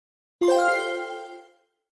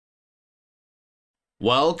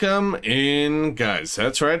Welcome in, guys.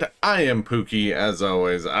 That's right. I am Pookie, as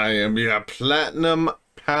always. I am your Platinum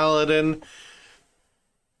Paladin.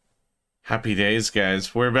 Happy days,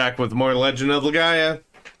 guys. We're back with more Legend of Legaia.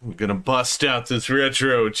 We're gonna bust out this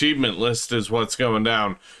retro achievement list is what's going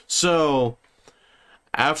down. So,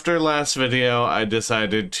 after last video, I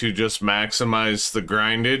decided to just maximize the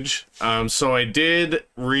grindage. So I did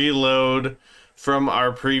reload from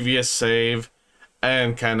our previous save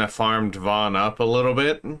and kind of farmed Vaughn up a little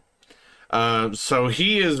bit. So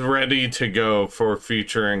he is ready to go for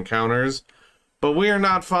future encounters, but we are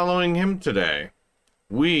not following him today.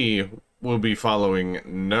 We will be following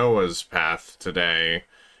Noah's path today,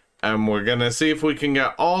 and we're gonna see if we can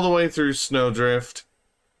get all the way through Snowdrift,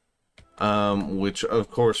 which of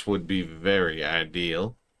course would be very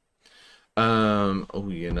ideal. Oh,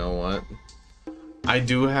 you know what? I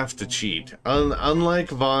do have to cheat. Unlike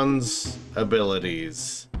Vaughn's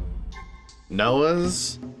abilities,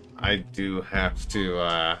 Noah's, I do have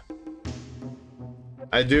to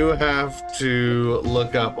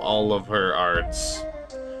look up all of her arts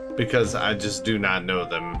because I just do not know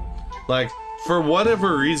them. Like, for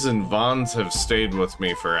whatever reason, Vaughn's have stayed with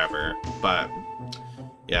me forever, but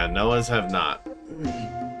yeah, Noah's have not.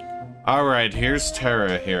 Alright, here's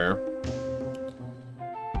Terra here.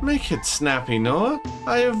 Make it snappy, Noah.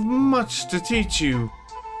 I have much to teach you.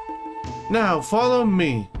 Now, follow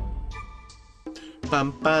me.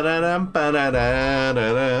 Bum ba da dum ba da da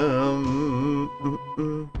da dum.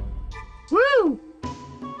 Woo!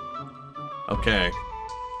 Okay.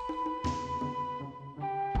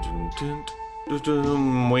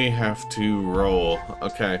 We have to roll.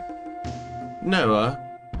 Okay. Noah,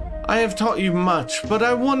 I have taught you much, but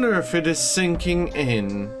I wonder if it is sinking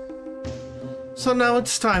in. So now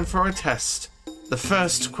it's time for a test. The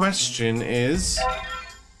first question is,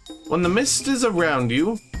 when the mist is around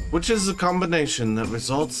you, which is a combination that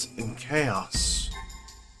results in chaos?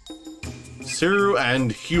 Siru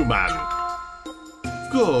and human.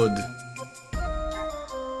 Good.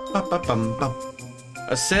 Ba-ba-bum-bum.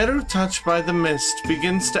 A Seru touched by the mist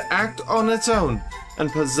begins to act on its own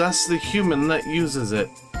and possess the human that uses it.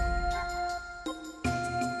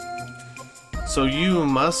 So you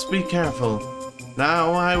must be careful.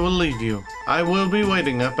 Now I will leave you. I will be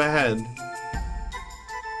waiting up ahead.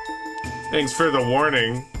 Thanks for the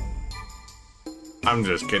warning. I'm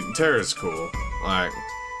just kidding. Terra's cool. Like,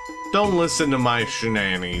 don't listen to my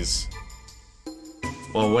shenanigans.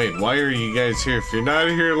 Well, wait, why are you guys here if you're not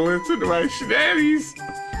here to listen to my shenanigans?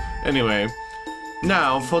 Anyway,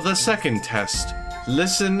 now for the second test.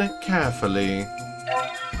 Listen carefully.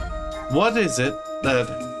 What is it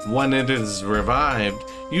that, when it is revived,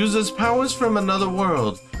 uses powers from another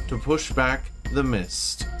world to push back the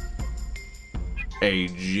mist? A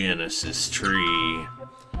Genesis tree.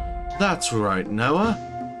 That's right, Noah.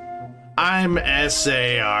 I'm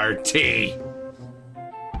S-A-R-T.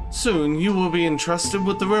 Soon you will be entrusted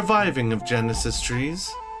with the reviving of Genesis trees.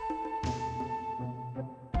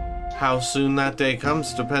 How soon that day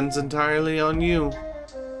comes depends entirely on you.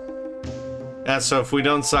 Yeah, so if we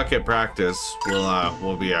don't suck at practice,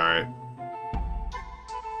 we'll be alright.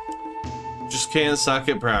 Just can't suck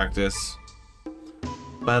at practice.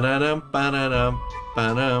 Ba-da-dum, ba-da-dum,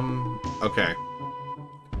 ba-dum. Okay.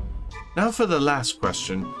 Now for the last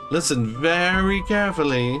question. Listen very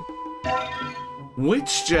carefully.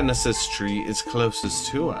 Which Genesis tree is closest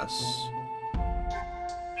to us?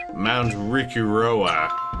 Mount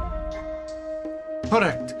Rikiroa.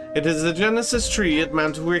 Correct. It is the Genesis tree at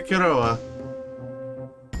Mount Rikiroa.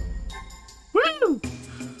 Woo!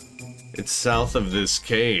 It's south of this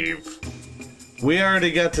cave. We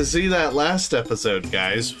already got to see that last episode,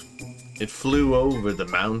 guys. It flew over the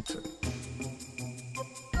mountain.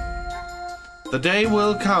 The day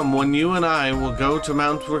will come when you and I will go to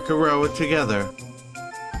Mount Rikiroa together.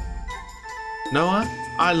 Noah,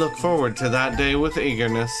 I look forward to that day with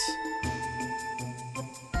eagerness.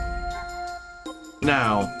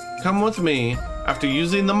 Now, come with me. After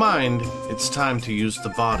using the mind, it's time to use the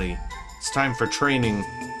body. It's time for training.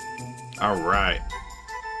 Alright.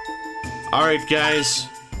 Alright, guys.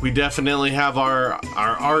 We definitely have our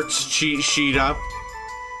arts cheat sheet up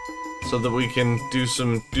so that we can do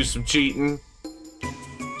some cheating.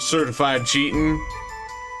 Certified cheating.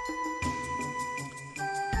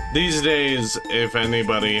 These days, if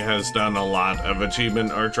anybody has done a lot of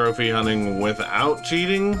achievement or trophy hunting without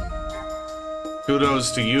cheating,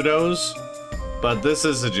 kudos to you-dos. But this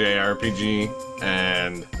is a JRPG,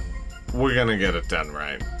 and we're gonna get it done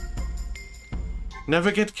right.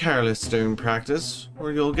 Never get careless during practice,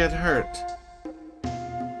 or you'll get hurt.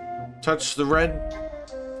 Touch the red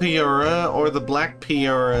Piura or the black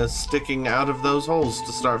Piura sticking out of those holes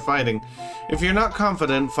to start fighting. If you're not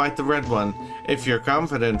confident, fight the red one. If you're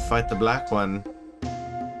confident, fight the black one.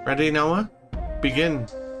 Ready, Noah? Begin.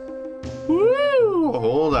 Woo!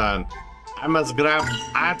 Hold on. I must grab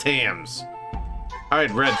items. Alright,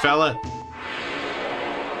 red fella.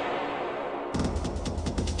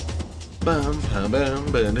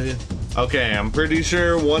 Okay, I'm pretty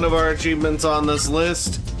sure one of our achievements on this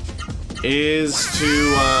list is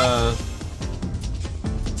to,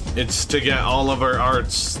 it's to get all of our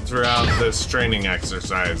arts throughout this training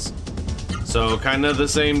exercise. So, kind of the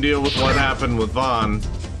same deal with what happened with Vaughn.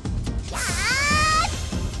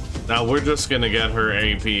 Now, we're just gonna get her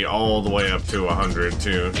AP all the way up to 100,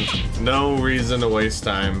 too. No reason to waste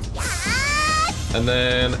time. And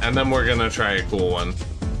then we're gonna try a cool one.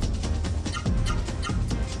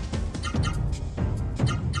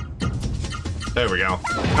 There we go.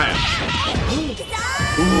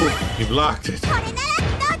 Ooh, he blocked it.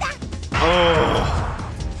 Oh.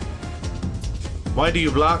 Why do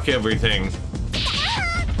you block everything?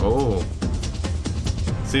 Oh.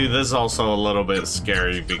 See, this is also a little bit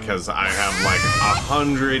scary because I have like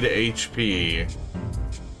 100 HP.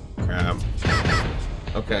 Crap.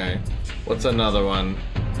 Okay. What's another one?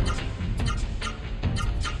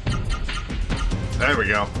 There we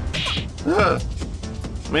go. Ugh.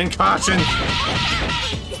 Main caution.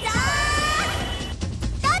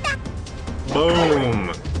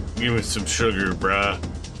 Boom. Give me some sugar, bruh.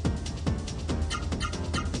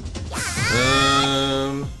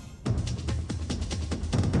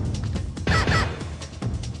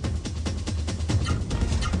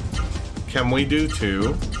 Can we do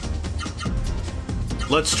 2?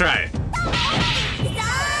 Let's try it.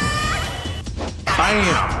 Bam!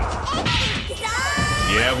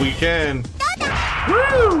 Yeah, we can.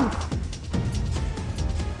 Woo!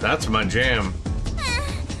 That's my jam.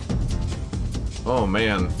 Oh,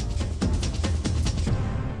 man.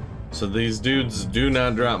 So these dudes do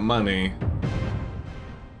not drop money.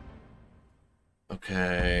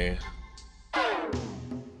 Okay.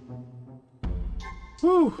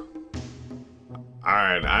 Whew.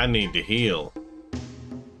 Alright, I need to heal.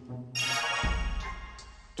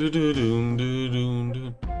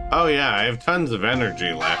 Oh yeah, I have tons of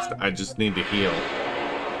energy left. I just need to heal.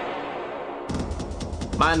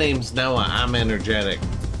 My name's Noah, I'm energetic.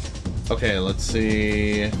 Okay, let's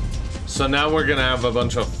see. So now we're gonna have a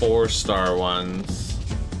bunch of 4-star ones.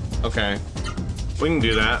 Okay, we can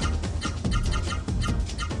do that.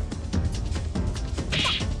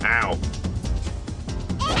 Ow.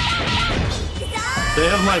 They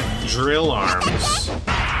have like drill arms.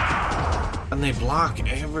 And they block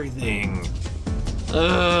everything.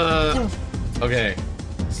 Okay,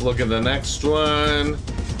 let's look at the next one.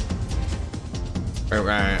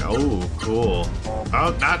 Right. Oh, cool.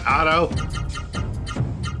 Oh, not auto.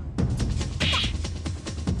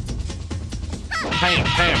 Bam,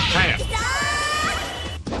 bam, bam.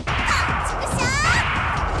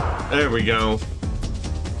 There we go.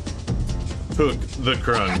 Took the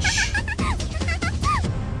crunch.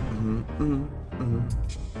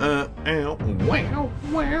 Ow, wow,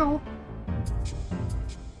 wow.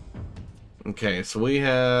 Okay, so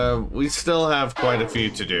we still have quite a few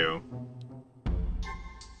to do.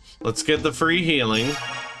 Let's get the free healing.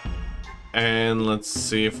 And let's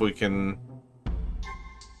see if we can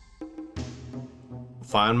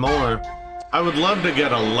find more. I would love to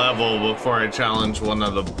get a level before I challenge one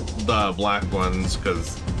of the black ones,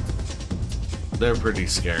 because they're pretty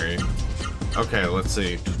scary. Okay, let's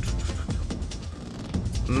see.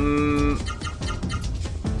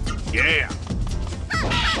 Yeah.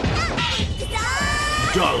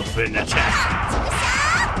 Dolphin attack.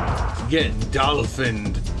 Get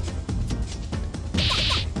dolphined.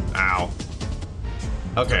 Ow.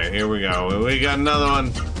 Okay, here we go. We got another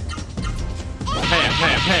one. Pam,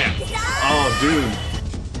 pam, pam. Oh, dude.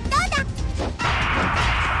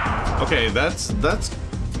 Okay, that's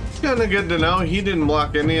kind of good to know. He didn't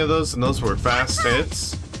block any of those, and those were fast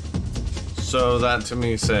hits. So that to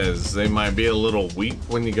me says they might be a little weak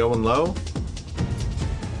when you're going low.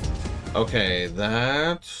 Okay,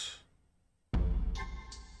 that's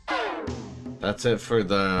it for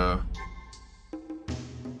the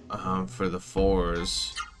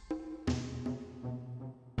 4s.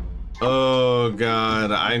 Oh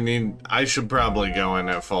god, I should probably go in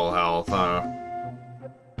at full health, huh?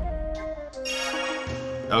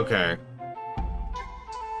 Okay.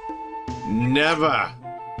 Never.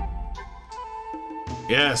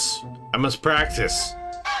 Yes, I must practice.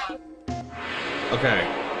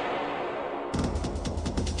 Okay.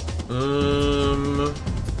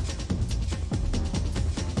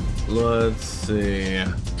 Let's see.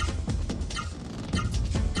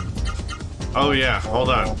 Oh yeah, hold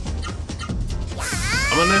on.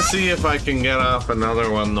 I'm gonna see if I can get off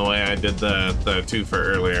another one the way I did the two for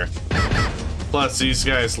earlier. Plus, these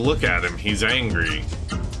guys, look at him. He's angry.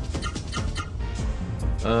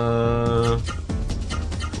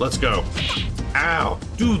 Let's go. Ow!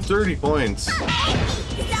 Dude, 30 points.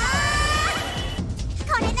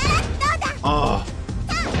 Oh.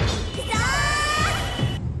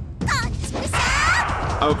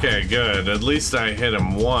 Okay, good. At least I hit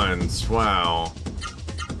him once. Wow.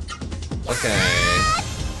 Okay.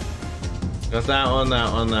 Got that one,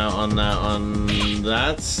 that one, that one, that one.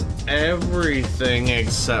 That's everything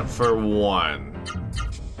except for one.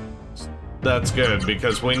 That's good,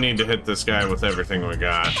 because we need to hit this guy with everything we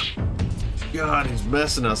got. God, he's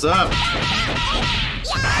messing us up.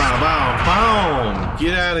 Boom, boom, boom.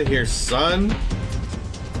 Get out of here, son.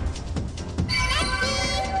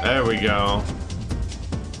 There we go.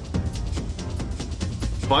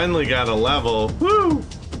 Finally got a level. Woo!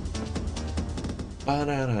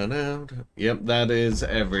 Yep, that is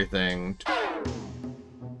everything.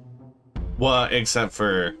 Well, except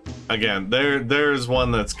for, again, there's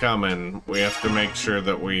one that's coming. We have to make sure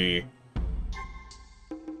that we...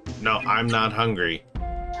 No, I'm not hungry.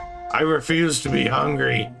 I refuse to be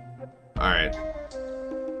hungry. Alright.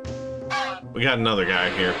 We got another guy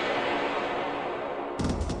here.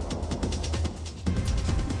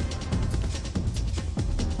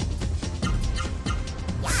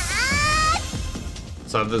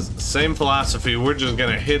 So the same philosophy, we're just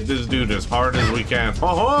gonna hit this dude as hard as we can.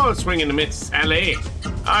 Oh, swing and a miss, Sally.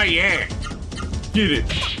 Oh yeah. Get it.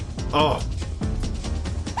 Oh.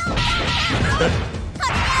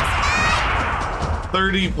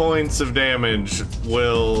 30 points of damage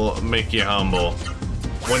will make you humble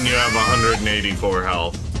when you have 184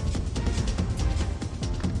 health.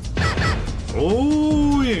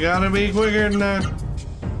 Ooh, you gotta be quicker than that.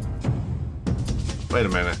 Wait a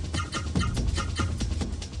minute.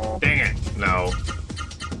 Dang it. No.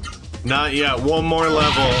 Not yet. One more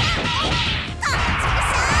level.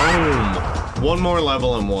 Boom. One more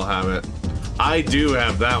level and we'll have it. I do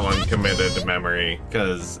have that one committed to memory,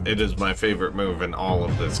 because it is my favorite move in all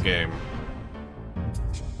of this game.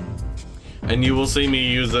 And you will see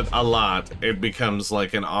me use it a lot. It becomes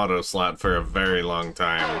like an auto slot for a very long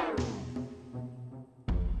time.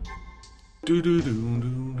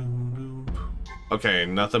 Okay,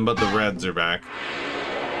 nothing but the reds are back.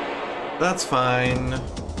 That's fine.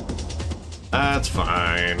 That's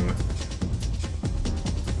fine.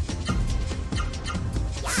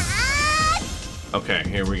 Okay,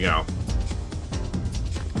 here we go.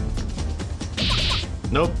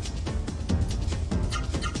 Nope.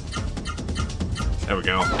 There we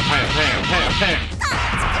go. Pam, pam, pam, pam.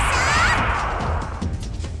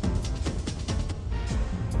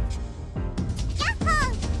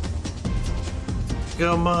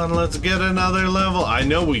 Come on, let's get another level. I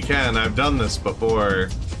know we can. I've done this before.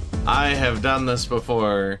 I have done this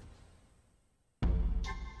before.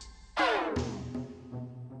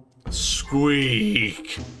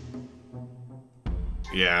 Squeak.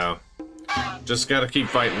 Yeah. Just gotta keep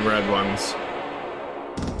fighting red ones.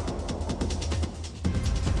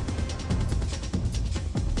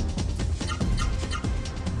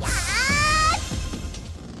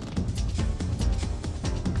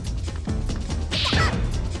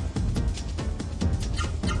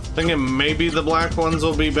 Thinking maybe the black ones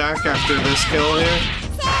will be back after this kill here.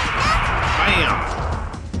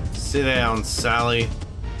 Bam! Sit down, Sally.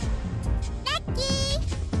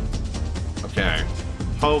 Okay.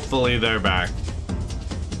 Hopefully they're back.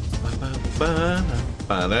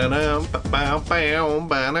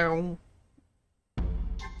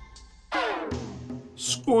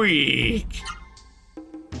 Squeak!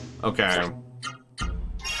 Okay.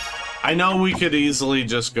 I know we could easily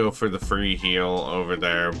just go for the free heal over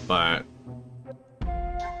there, but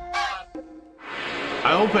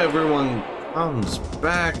I hope everyone comes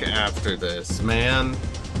back after this, man.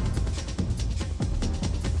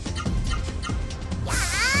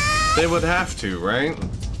 They would have to, right?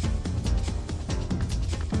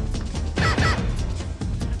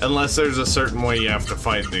 Unless there's a certain way you have to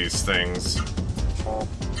fight these things.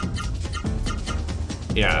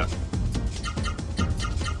 Yeah.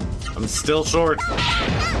 I'm still short. Pow,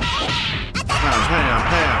 pow,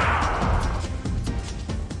 pow.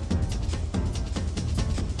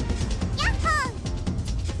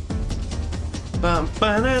 Bum,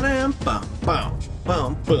 ba-da-dum, bum, bum,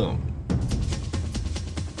 bum, boom.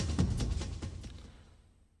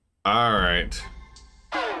 All right.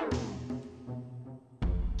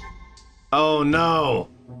 Oh no.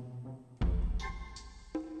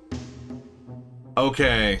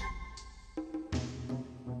 Okay.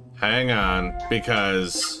 Hang on,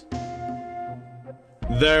 because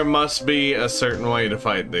there must be a certain way to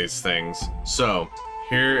fight these things. So,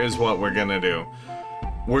 here is what we're gonna do.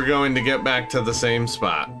 We're going to get back to the same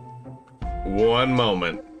spot. One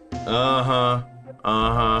moment. Alright,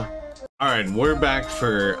 we're back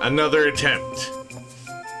for another attempt.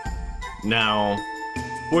 Now,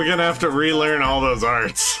 we're gonna have to relearn all those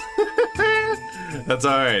arts. That's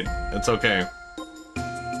alright. It's okay.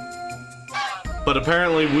 But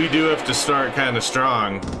apparently we do have to start kind of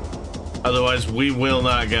strong. Otherwise, we will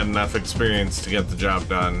not get enough experience to get the job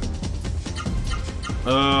done.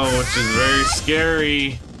 Oh, which is very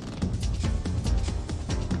scary.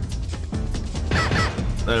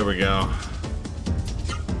 There we go.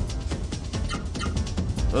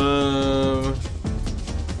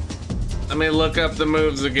 Let me look up the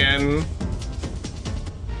moves again.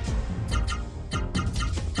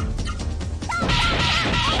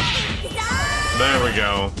 There we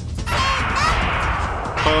go.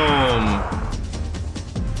 Boom.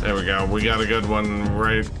 There we go. We got a good one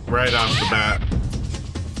right off the bat.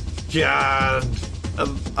 God,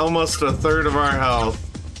 almost a third of our health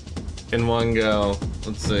in one go.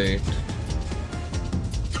 Let's see.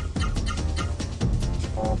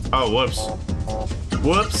 Oh, whoops.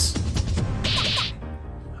 Whoops.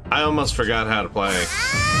 I almost forgot how to play.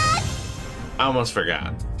 I almost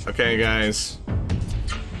forgot. Okay, guys.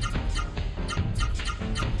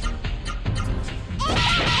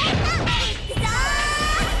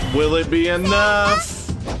 Will it be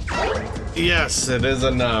enough? Yes, it is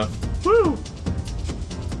enough. Woo!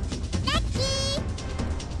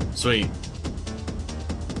 Sweet.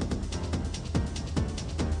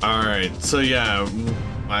 Alright, so yeah,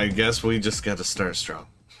 I guess we just gotta start strong.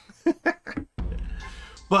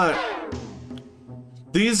 But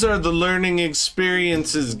these are the learning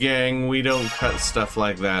experiences, gang. We don't cut stuff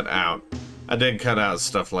like that out. I did cut out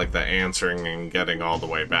stuff like the answering and getting all the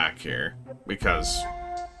way back here. Because,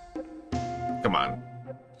 come on.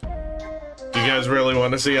 Do you guys really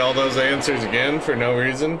want to see all those answers again for no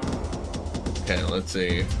reason? Okay, let's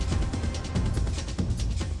see.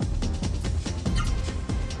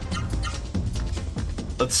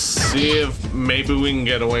 Let's see if maybe we can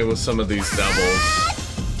get away with some of these doubles.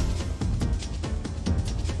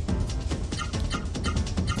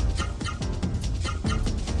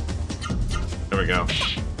 There we go.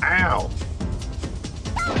 Ow!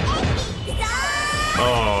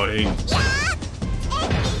 Oh,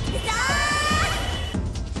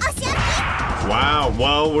 wow,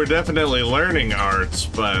 well, we're definitely learning arts,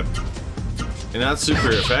 but they're not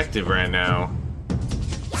super effective right now.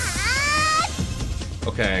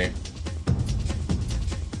 Okay.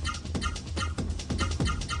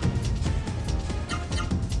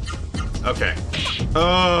 Okay.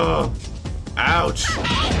 Oh! Ouch!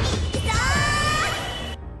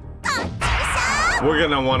 We're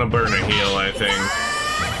gonna want to burn a heal, I think.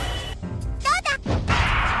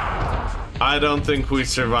 I don't think we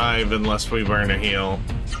survive unless we burn a heal.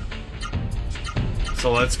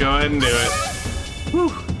 So let's go ahead and do it.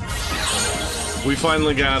 Whew. We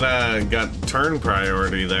finally got turn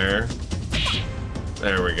priority there.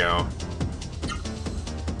 There we go.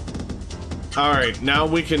 Alright, now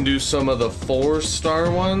we can do some of the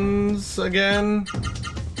 4-star ones again.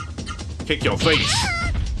 Kick your face.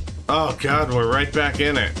 Oh god, we're right back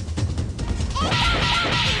in it.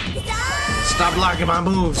 Stop blocking my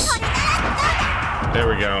moves. There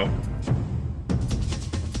we go.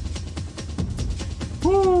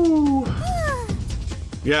 Woo!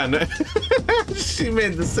 Yeah, no she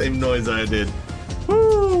made the same noise I did.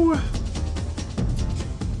 Woo!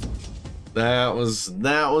 That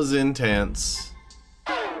was intense.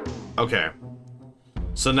 Okay.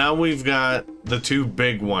 So now we've got the 2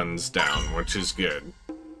 big ones down, which is good.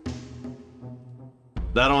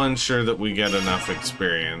 That'll ensure that we get enough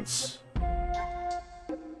experience.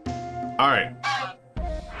 Alright.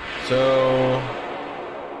 So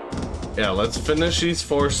yeah, let's finish these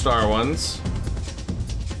 4-star ones.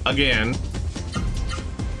 Again.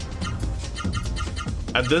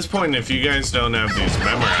 At this point, if you guys don't have these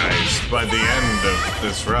memorized by the end of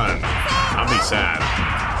this run, I'll be sad.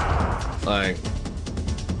 Like,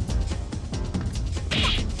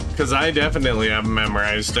 because I definitely have them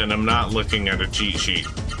memorized and I'm not looking at a cheat sheet.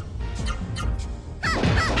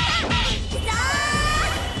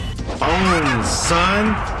 Boom,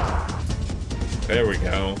 son! There we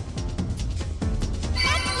go.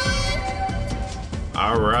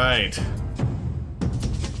 Alright.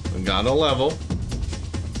 We got a level.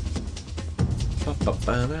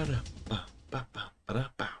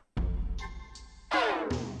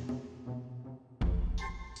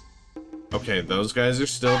 Okay, those guys are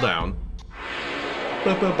still down.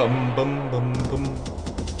 Ba-ba-bum-bum-bum-bum.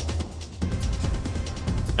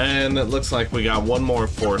 And it looks like we got one more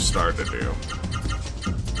 4-star to do.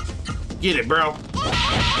 Get it, bro.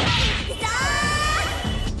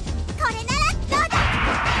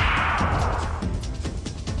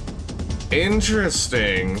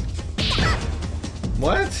 Interesting.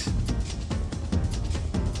 What?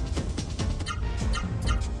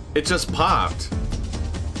 It just popped.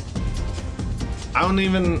 I don't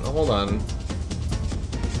even... Hold on.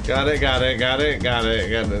 Got it.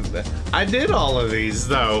 I did all of these,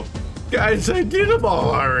 though. Guys, I did them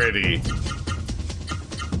all already.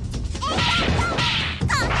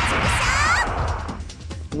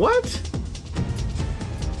 What?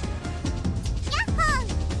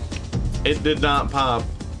 It did not pop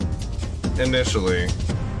initially.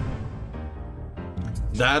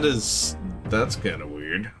 That's kind of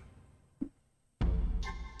weird.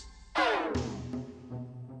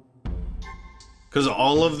 Because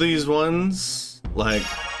all of these ones, like,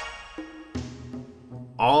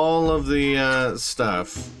 all of the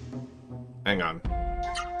stuff. Hang on.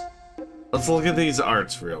 Let's look at these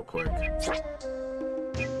arts real quick.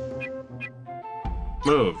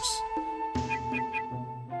 Moves.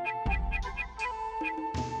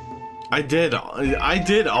 I did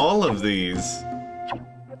all of these.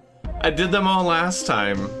 I did them all last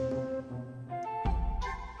time.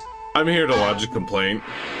 I'm here to lodge a complaint.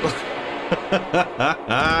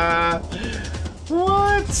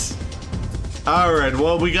 What? Alright,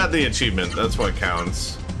 well, we got the achievement. That's what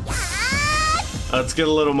counts. Let's get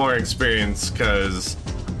a little more experience, because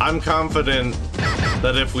I'm confident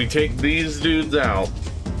that if we take these dudes out,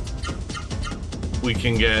 we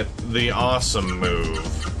can get the awesome move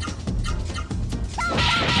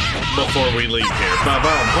before we leave here.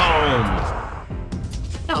 Ba-boom,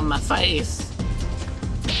 boom! On my face.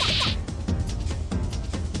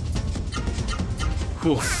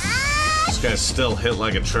 Whew. This guy's still hit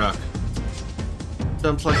like a truck.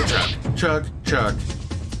 Dumps like a truck. Truck.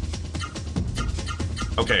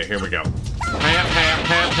 Okay, here we go. Bam!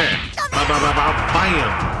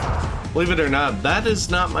 Believe it or not, that is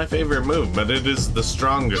not my favorite move, but it is the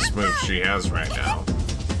strongest move she has right now.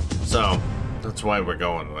 So, that's why we're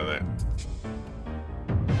going with it.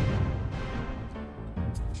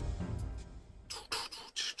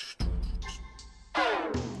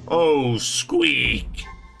 Oh, squeak!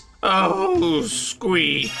 Oh,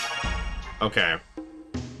 squeak! Okay.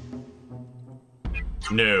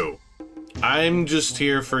 No. I'm just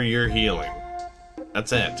here for your healing.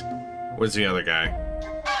 That's it. Where's the other guy?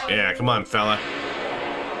 Yeah, come on, fella.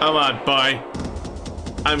 Come on, boy.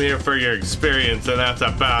 I'm here for your experience, and that's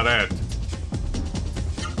about it.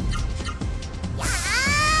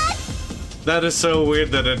 That is so weird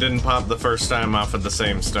that it didn't pop the first time off of the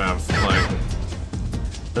same stuff. Like,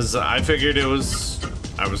 'cause I figured it was...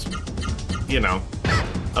 I was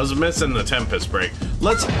missing the Tempest Break.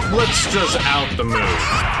 Let's just out the move.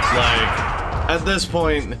 Like, at this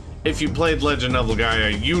point, if you played Legend of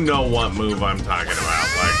Legaia, you know what move I'm talking about.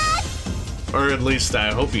 Like, or at least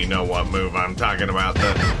I hope you know what move I'm talking about.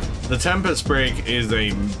 The Tempest Break is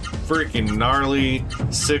a freaking gnarly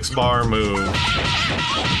 6-bar move.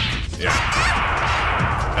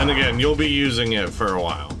 Yeah. And again, you'll be using it for a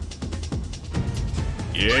while.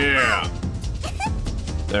 Yeah.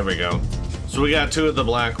 There we go. So we got 2 of the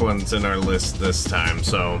black ones in our list this time,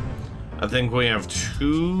 so I think we have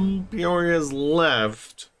 2 Peorias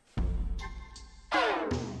left.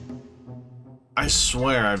 I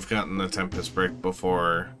swear I've gotten the Tempest Break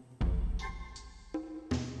before.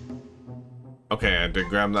 Okay, I did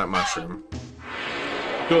grab that mushroom.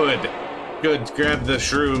 Good. Good, grab the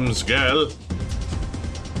shrooms, girl.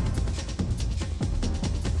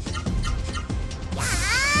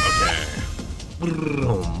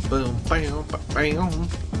 Boom, boom, bam, bam.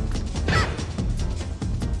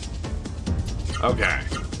 Okay.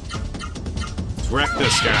 Let's wreck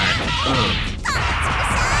this guy.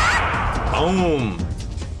 Boom.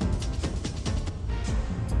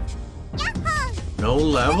 No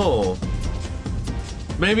level.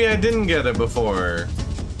 Maybe I didn't get it before.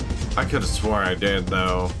 I could have swore I did,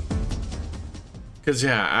 though. Because,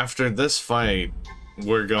 yeah, after this fight,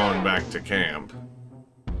 we're going back to camp.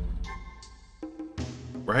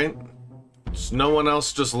 Right? Is no one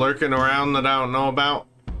else just lurking around that I don't know about?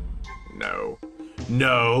 No.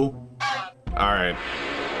 No. Alright.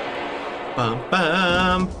 Bum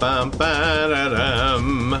bum bum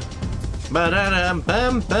ba-da-dum. Ba-da-dum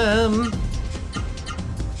bum bum.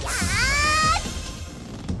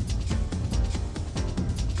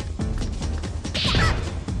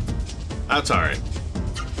 That's alright.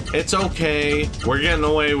 It's okay. We're getting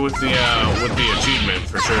away with the achievement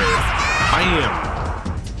for sure. Bam!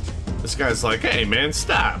 This guy's like, hey man,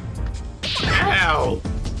 stop. Ow!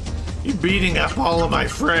 You're beating up all of my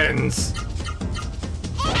friends.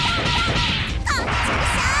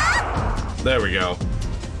 There we go.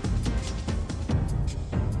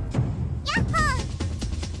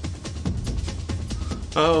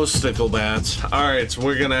 Oh, sticklebats. Alright, so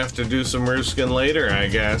we're gonna have to do some Rooskin later, I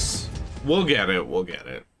guess. We'll get it, we'll get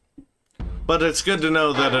it. But it's good to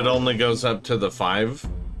know that it only goes up to the 5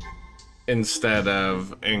 instead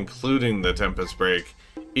of including the Tempest Break,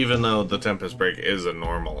 even though the Tempest Break is a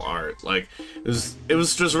normal art. Like, it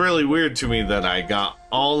was just really weird to me that I got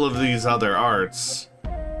all of these other arts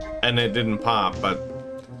and it didn't pop, but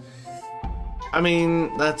I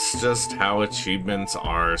mean, that's just how achievements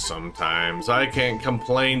are sometimes. I can't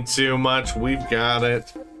complain too much, we've got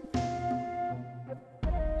it.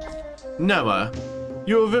 Noah,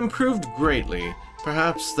 you have improved greatly.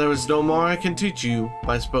 Perhaps there is no more I can teach you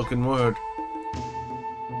by spoken word.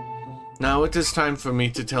 Now it is time for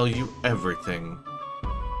me to tell you everything.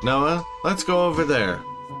 Noah, let's go over there.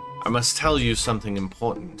 I must tell you something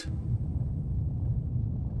important.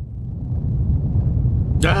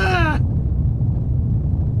 Ah!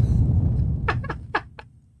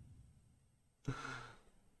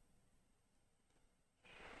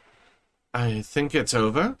 I think it's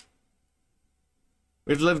over.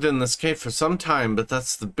 We've lived in this cave for some time, but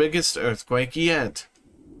that's the biggest earthquake yet.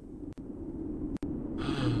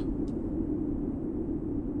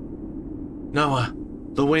 Noah,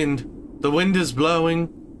 the wind. The wind is blowing.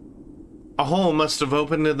 A hole must have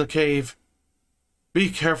opened in the cave. Be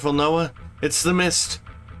careful, Noah. It's the mist.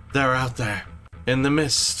 They're out there, in the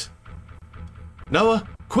mist. Noah,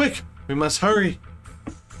 quick! We must hurry.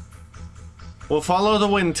 We'll follow the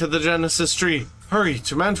wind to the Genesis tree. Hurry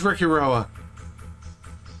to Mount Rikiroa.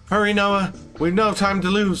 Hurry, Noah. We've no time to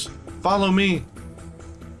lose. Follow me.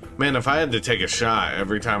 Man, if I had to take a shot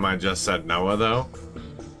every time I just said Noah, though.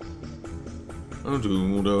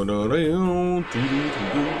 Dude,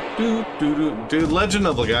 Legend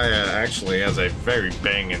of Legaia actually has a very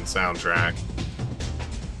banging soundtrack.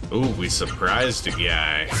 Ooh, we surprised a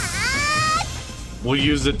guy. We'll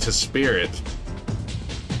use it to spirit.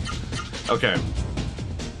 Okay.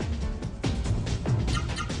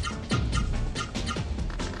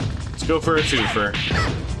 Let's go for a twofer.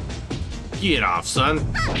 Get off, son.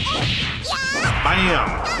 Bam!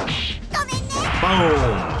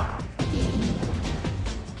 Boom!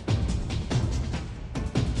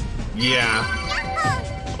 Yeah.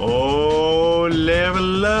 Oh,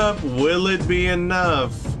 level up. Will it be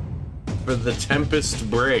enough for the Tempest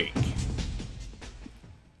Break?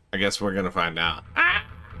 I guess we're gonna find out.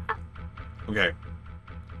 Okay.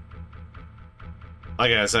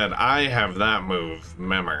 Like I said, I have that move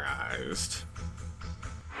memorized.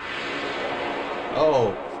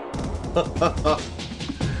 Oh.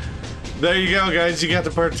 There you go, guys. You got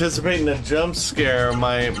to participate in a jump scare.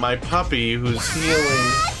 My puppy, who's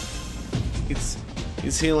healing.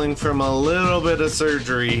 He's healing from a little bit of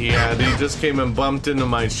surgery he had. He just came and bumped into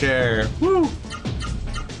my chair. Woo!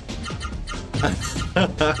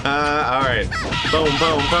 Alright. Boom,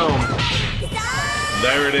 boom, boom.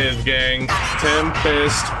 There it is, gang.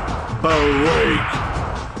 Tempest Break.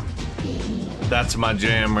 That's my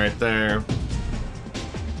jam right there.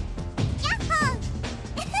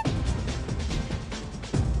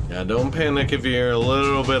 Yeah, don't panic if you hear a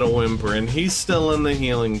little bit of whimpering. He's still in the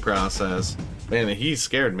healing process. Man, he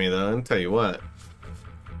scared me though, I'll tell you what.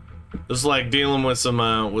 It's like dealing with some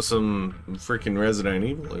freaking Resident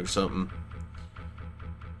Evil or something.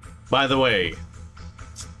 By the way,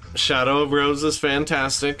 Shadow of Rose is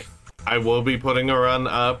fantastic. I will be putting a run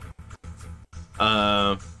up.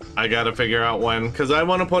 I gotta figure out when, because I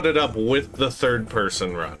want to put it up with the third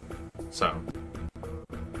person run. So.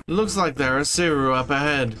 Looks like there are Siru up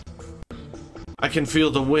ahead. I can feel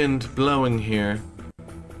the wind blowing here.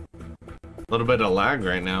 A little bit of lag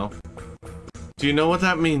right now. Do you know what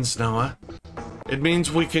that means, Noah? It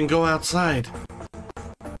means we can go outside.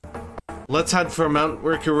 Let's head for Mount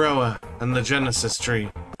Rikiroa and the Genesis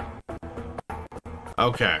tree.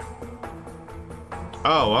 Okay.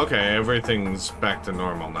 Oh, okay, everything's back to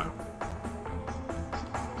normal now.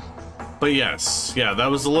 But yes, yeah, that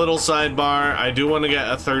was a little sidebar. I do want to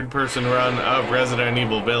get a third-person run of Resident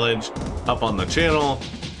Evil Village up on the channel.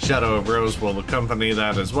 Shadow of Rose will accompany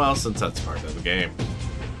that as well, since that's part of the game.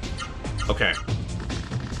 Okay.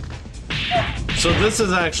 So this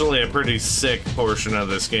is actually a pretty sick portion of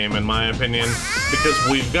this game, in my opinion, because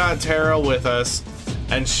we've got Tara with us,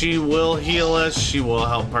 and she will heal us, she will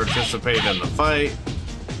help participate in the fight.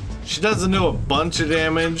 She doesn't do a bunch of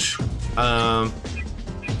damage, but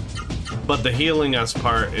the healing us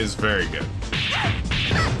part is very good.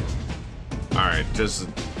 Alright, just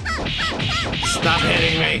stop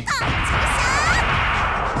hitting me.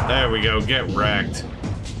 There we go, get wrecked.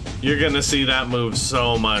 You're gonna see that move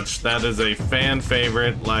so much. That is a fan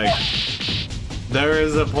favorite. Like, there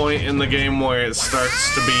is a point in the game where it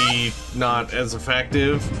starts to be not as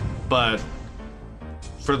effective, but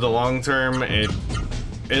for the long term, it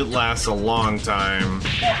lasts a long time.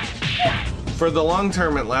 For the long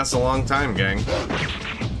term, it lasts a long time, gang.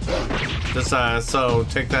 Just, so,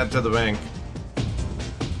 take that to the bank.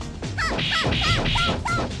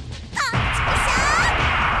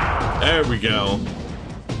 There we go.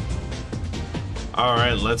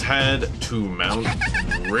 Alright, let's head to Mount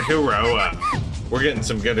Rikaroa. We're getting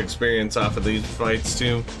some good experience off of these fights,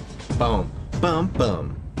 too. Boom. Bum,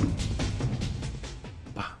 bum.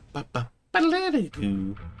 Ba, ba, ba,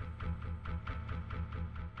 ba-da-da-doo.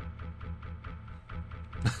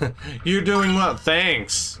 You're doing well.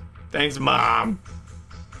 Thanks. Thanks, Mom.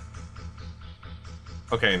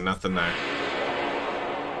 Okay, nothing there.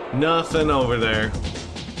 Nothing over there.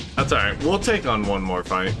 That's alright. We'll take on one more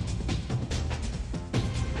fight.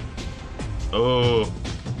 Oh,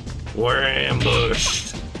 we're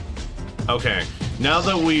ambushed. Okay, now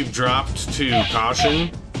that we've dropped to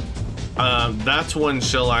caution, that's when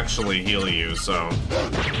she'll actually heal you, so.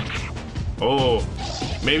 Oh,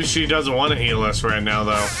 maybe she doesn't want to heal us right now,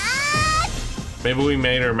 though. Maybe we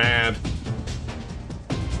made her mad.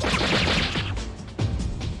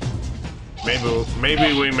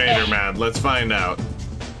 Maybe we made her mad. Let's find out.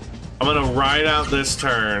 I'm gonna ride out this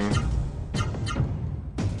turn.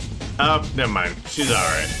 Oh, never mind. She's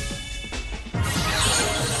alright.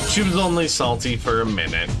 She was only salty for a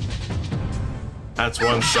minute. That's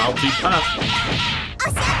one salty pup.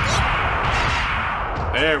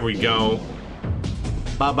 There we go.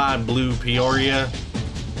 Bye-bye, Blue Peoria.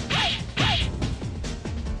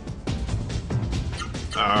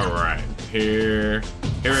 Alright, here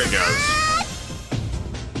it goes.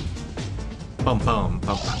 Pum pum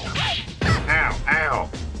pum pum. Ow, ow.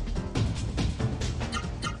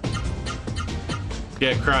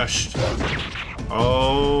 Get crushed.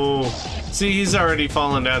 Oh. See, he's already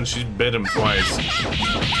fallen down. She's bit him twice.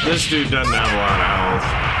 This dude doesn't have a lot of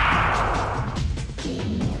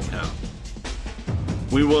health.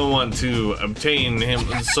 No. We will want to obtain him,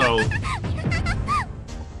 so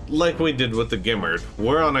like we did with the Gimmerd,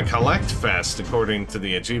 we're on a collect fest according to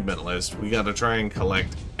the achievement list. We gotta try and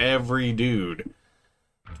collect every dude.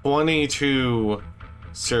 22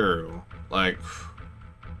 Suru, like,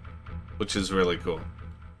 which is really cool.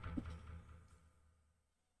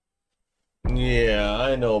 Yeah,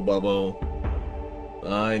 I know, Bubbo.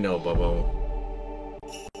 I know, Bubbo.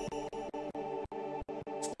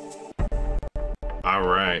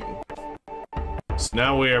 Alright. So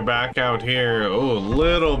now we are back out here. Oh,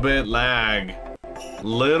 little bit lag.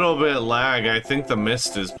 Little bit lag. I think the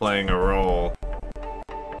mist is playing a role.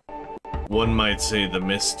 One might say the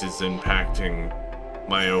mist is impacting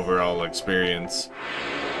my overall experience.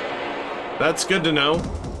 That's good to know.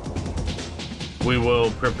 We will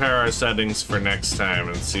prepare our settings for next time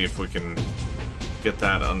and see if we can get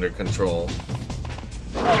that under control.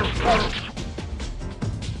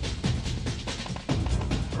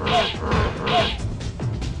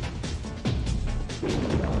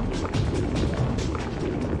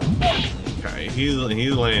 Okay, he's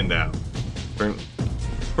laying down.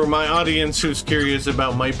 For my audience who's curious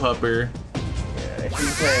about my pupper, yeah,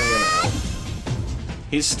 he's hanging out.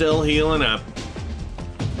 He's still healing up.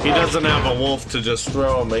 He doesn't have a wolf to just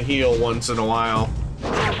throw him a heal once in a while.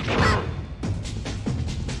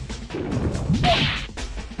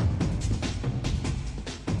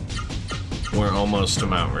 We're almost to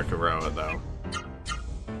Mount Rikaroa, though.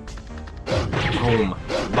 Boom.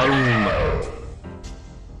 Boom.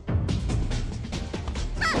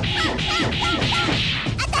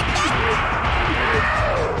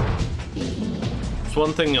 So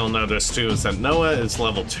one thing you'll notice too is that Noah is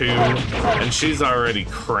level 2 and she's already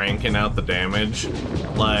cranking out the damage.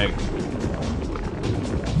 Like,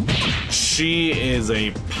 she is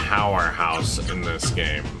a powerhouse in this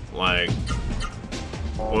game. Like,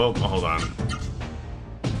 well, hold on.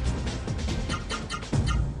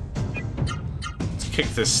 Let's kick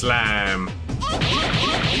this slime.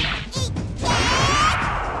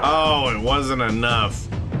 Oh, it wasn't enough.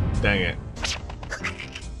 Dang it.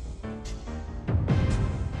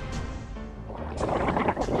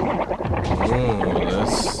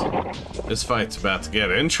 Ooh, this fight's about to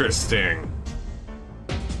get interesting.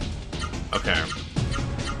 Okay.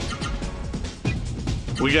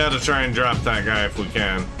 We gotta try and drop that guy if we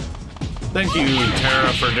can. Thank you,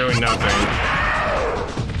 Tara, for doing nothing.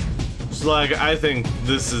 It's like, I think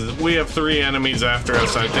we have 3 enemies after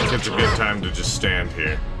us. I think it's a good time to just stand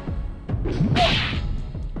here.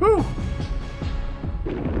 Whew.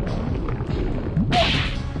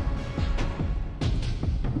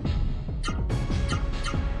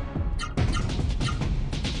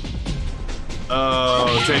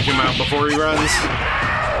 Oh, take him out before he runs.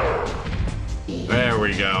 There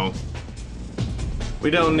we go. We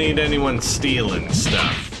don't need anyone stealing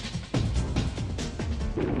stuff.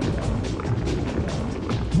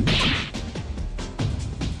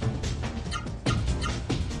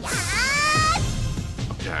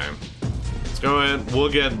 Okay. Let's go ahead. We'll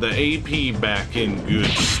get the AP back in good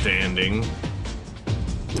standing.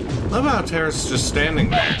 Love how Tara's just standing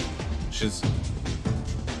there.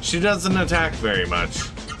 She doesn't attack very much.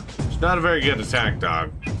 She's not a very good attack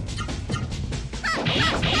dog.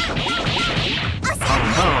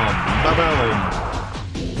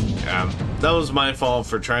 Yeah, that was my fault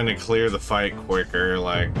for trying to clear the fight quicker.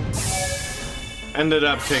 Like, ended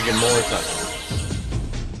up taking more time.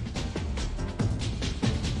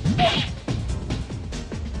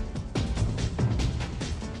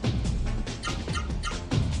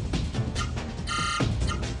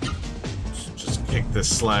 Just kick this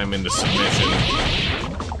slime into submission.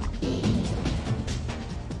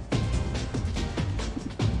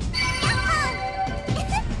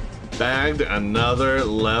 Bagged another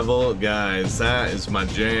level, guys. That is my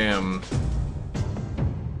jam.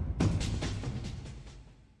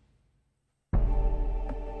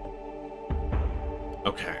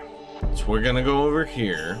 Okay, so we're gonna go over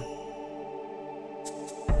here.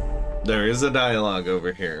 There is a dialogue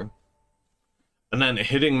over here. And then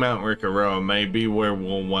hitting Mount Rickaroa may be where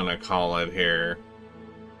we'll want to call it here.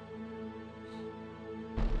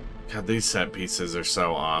 God, these set pieces are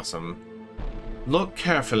so awesome. Look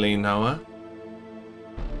carefully, Noah.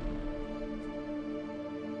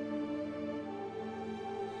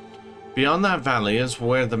 Beyond that valley is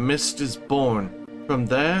where the mist is born. From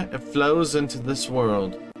there, it flows into this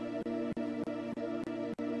world.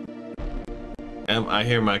 I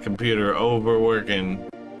hear my computer overworking.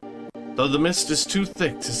 Though the mist is too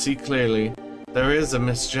thick to see clearly, there is a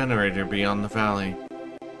mist generator beyond the valley.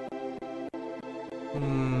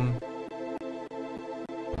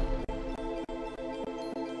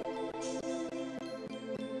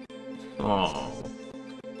 Oh,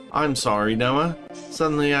 I'm sorry, Noah.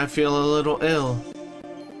 Suddenly I feel a little ill.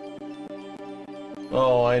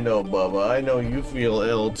 Oh, I know, Bubba. I know you feel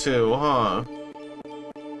ill too, huh?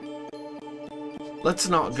 Let's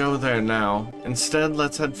not go there now. Instead,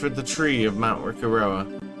 let's head for the tree of Mount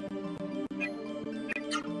Rickaroa.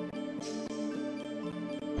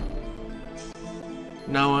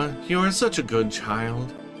 Noah, you are such a good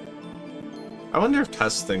child. I wonder if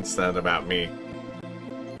Tess thinks that about me.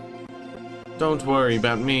 Don't worry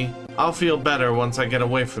about me. I'll feel better once I get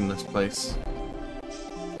away from this place.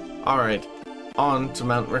 Alright, on to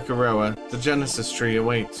Mount Rickaroa. The Genesis tree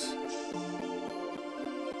awaits.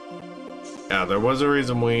 Yeah, there was a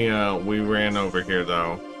reason we ran over here,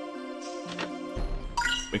 though.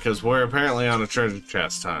 Because we're apparently on a treasure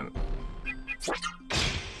chest hunt.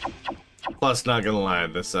 Plus, not gonna lie,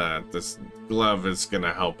 this glove is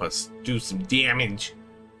gonna help us do some damage.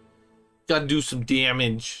 Gotta do some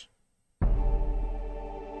damage.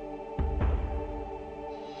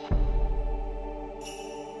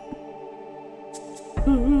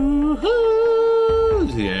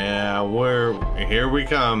 Yeah, here we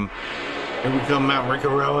come. Here we come, Mount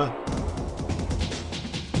Rickaroa.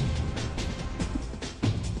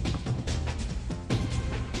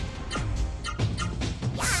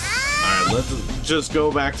 Alright, let's just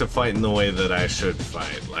go back to fighting the way that I should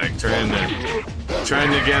fight. Like, trying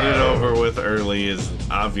to get it over with early is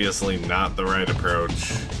obviously not the right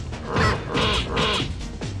approach.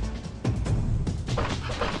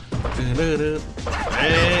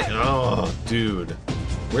 Hey, oh, dude.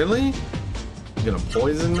 Really? You gonna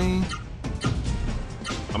poison me?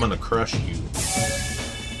 I'm gonna crush you.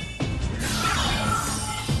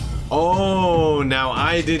 Oh, now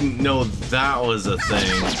I didn't know that was a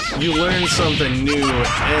thing. You learn something new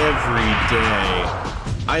every day.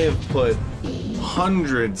 I have put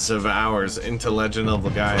hundreds of hours into Legend of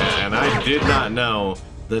Legaia, and I did not know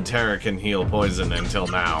that Terra can heal poison until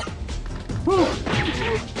now. Whew.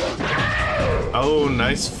 Oh,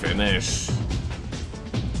 nice finish.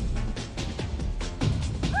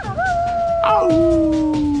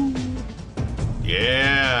 Oh!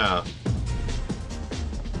 Yeah.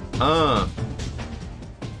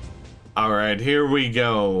 Alright, here we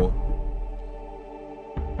go.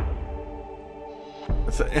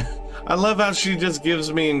 I love how she just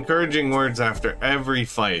gives me encouraging words after every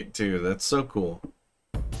fight, too. That's so cool.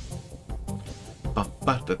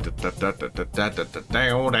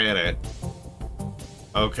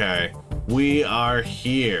 Okay, we are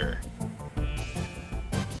here.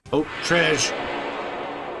 Oh, trash.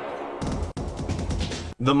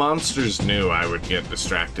 The monsters knew I would get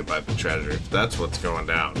distracted by the treasure. That's what's going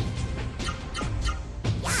down.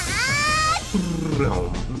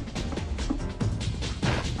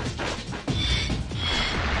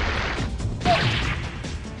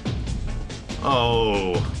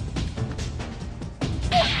 Oh.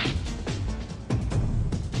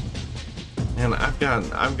 And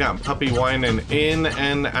I've got puppy whining in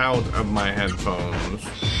and out of my headphones.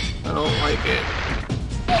 I don't like it.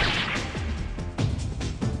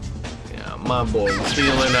 Yeah, my boy's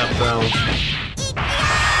healing up though.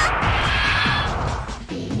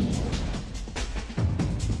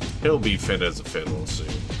 He'll be fit as a fiddle soon.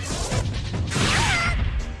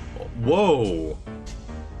 Whoa.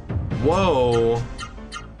 Whoa.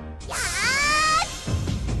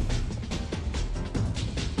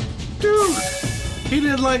 Dude, he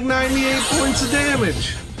did like 98 points of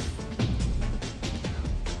damage.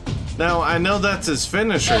 Now, I know that's his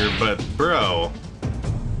finisher, but bro,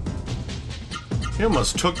 he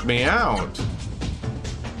almost took me out.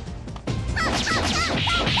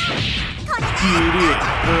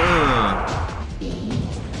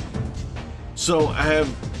 So,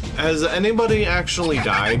 has anybody actually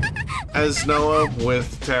died as Noah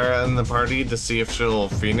with Tara in the party to see if she'll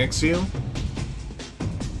Phoenix you?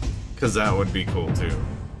 Because that would be cool too.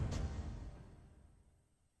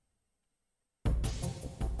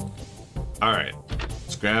 Alright,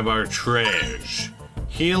 let's grab our treasure.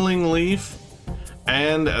 Healing leaf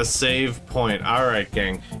and a save point. Alright,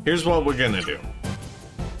 gang, here's what we're gonna do.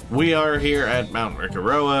 We are here at Mount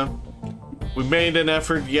Rikaroa. We made an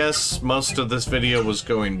effort, yes, most of this video was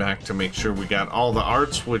going back to make sure we got all the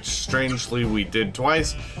arts, which strangely we did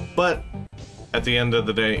twice, but at the end of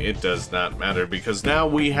the day, it does not matter because now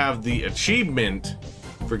we have the achievement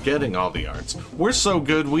for getting all the arts. We're so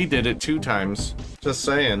good, we did it 2 times. Just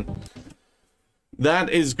saying. That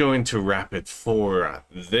is going to wrap it for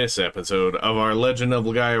this episode of our Legend of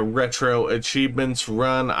Legaia Retro Achievements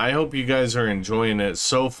run. I hope you guys are enjoying it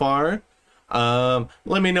so far.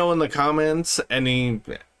 Let me know in the comments anything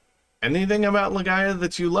about Legaia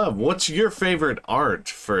that you love. What's your favorite art,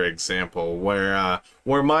 for example, where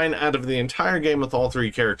mine out of the entire game with all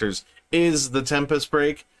 3 characters is the Tempest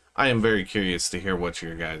Break. I am very curious to hear what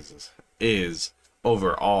your guys' is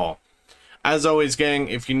overall. As always, gang,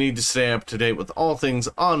 if you need to stay up to date with all things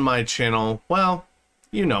on my channel, well,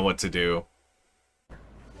 you know what to do.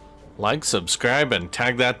 Like, subscribe, and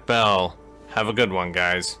tag that bell. Have a good one,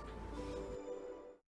 guys.